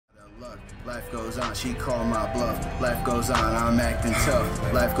Look, life goes on, she called my bluff. Life goes on, I'm acting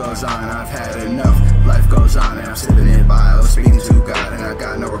tough. Life goes on, I've had enough. Life goes on, and I'm sipping it by. I was speaking to God, and I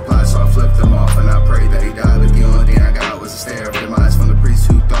got no reply, so I flipped him off, and I prayed that he died. But the only thing I got was a stare of demise from the priest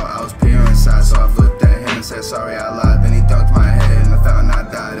who thought I was pure inside. So I looked at him and said, sorry, I lied. Then he dunked my head, and I found I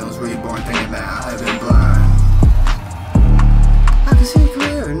died. It was reborn, thinking that I had been blind. I can see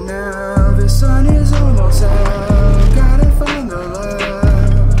clearer now, the sun is almost out. Gotta find the light.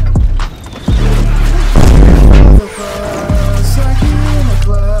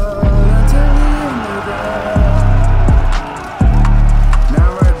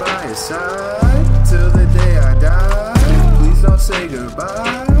 Till the day I die, please don't say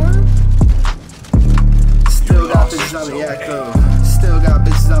goodbye. Still got bitches on the yak though, still got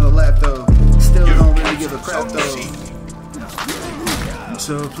bitches on the lap though, still don't really give a crap though.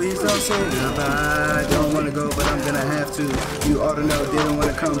 So please don't say goodbye. Don't wanna go, but I'm gonna have to. You ought to know, didn't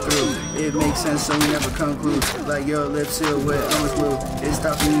wanna come through. It makes sense, so we never conclude. Like your lips sealed with orange glue. It's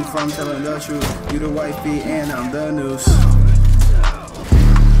stopping you from telling the truth. You the wifey and I'm the noose.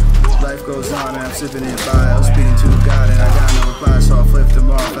 Life goes on and I'm sipping it by. I was speaking to God and I got no reply, so I flipped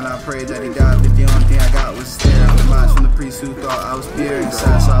him off and I prayed that he died. But the only thing I got was a stare of demise from the priest who thought I was pure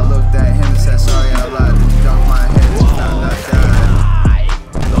inside. So I looked at him and said, sorry, I lied. Then he dunked my head and found I died.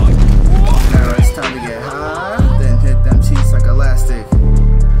 Now it's time to get high, then hit them cheeks like elastic.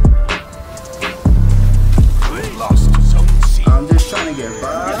 I'm just trying to get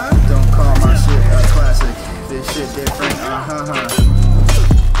by. Don't call my shit a classic. This shit different,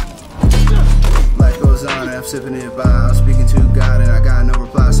 Life goes on and I'm sipping it by. I was speaking to God and I got no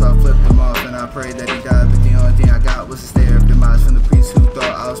reply, so I flipped him off and I prayed that he died. But the only thing I got was a stare of demise from the priest who thought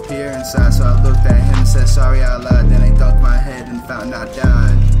I was pure inside. So I looked at him and said, sorry, I lied. Then they dunked my head and found I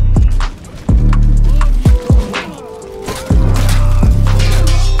died.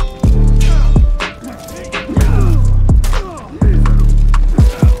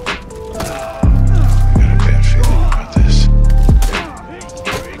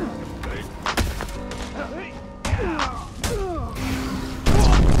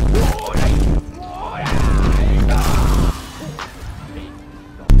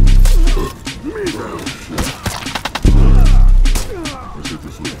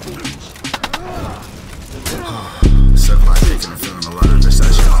 Suck my dick and I'm feeling alive.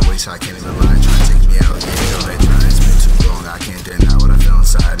 Versace on my waist, I can't even lie. Trying to take me out, yeah, you know that trying. It's been too long, I can't deny what I feel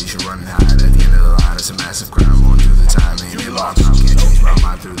inside. You should run and hide at the end of the line. It's a massive crime, won't do the time. Ain't it long time, can't change my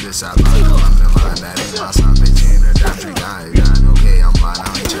mind through this. I lied, no, I'm in line. That ain't my sign, bitch, ain't a dime drink. I ain't dying, okay, I'm fine. I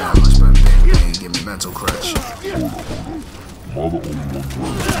ain't too much, but pain, give me mental crutch. What's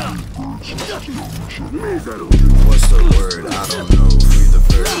the word? I don't know. Free the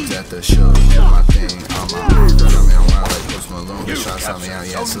birds at the show. Do my thing, I'm my own. Tell me I'm wild like Post Malone. The shots on me out,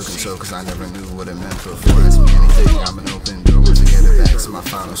 yeah, it's looking so. Cause I never knew what it meant before. Ask me anything, I'm an open door. Once I get it back, so my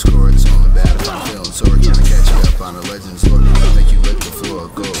final score. It's only bad if I'm feeling sore. Trying to catch you up on a Legends Lord. I'll make you lick the floor.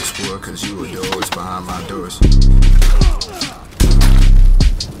 Go explore, cause you adore what's behind my doors.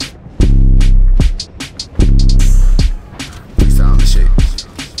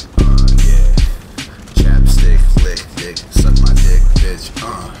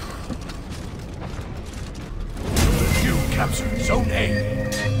 Zone A.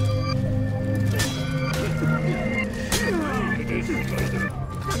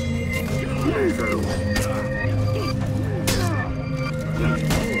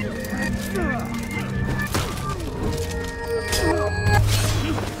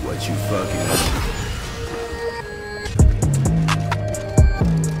 What you fucking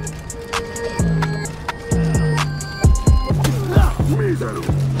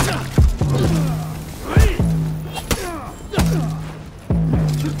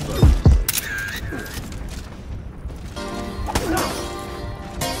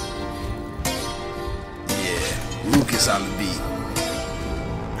Lucas on the beat.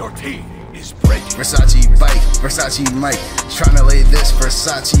 Your team is breaking. Versace bike, Versace mic. Tryna lay this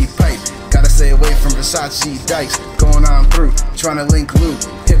Versace pipe. Gotta stay away from Versace dikes. Going on through, tryna link loop.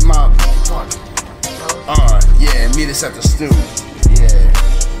 Hit my yeah, meet us at the stew. Yeah.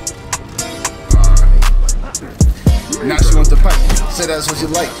 Now she wants the pipe. Say that's what you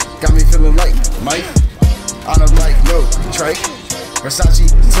like. Got me feeling like Mike. On a like no trike. Versace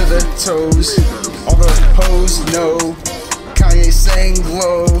to the toes. All the hoes know. Kanye sang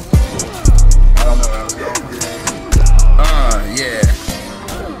glow. I don't know where I was going. Yeah.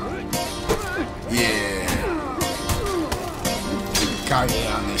 Yeah. Kanye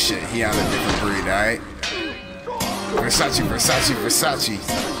on this shit. He on a different breed, alright? Versace, Versace, Versace.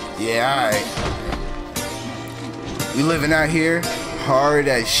 Yeah, alright. We living out here, hard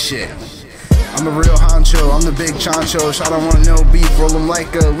as shit. I'm the real honcho, I'm the big choncho. I don't want no beef, roll 'em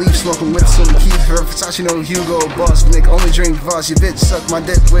like a leaf, smoking with some Keith. Versace, no Hugo Boss, Nick only drink Voss. Your bitch suck my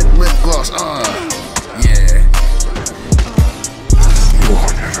dick with lip gloss. Yeah.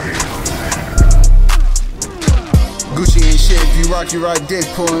 Gucci ain't shit, if you rock your right dick,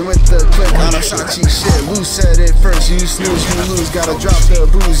 pulling with the click on Versace shit. Lou said it first, you snooze, you lose, gotta drop the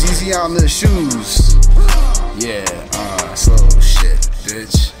booze, easy on the shoes. Yeah, slow shit,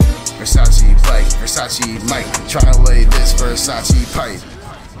 bitch. Versace bike, Versace mic, tryna lay this Versace pipe.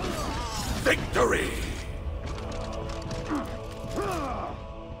 Victory!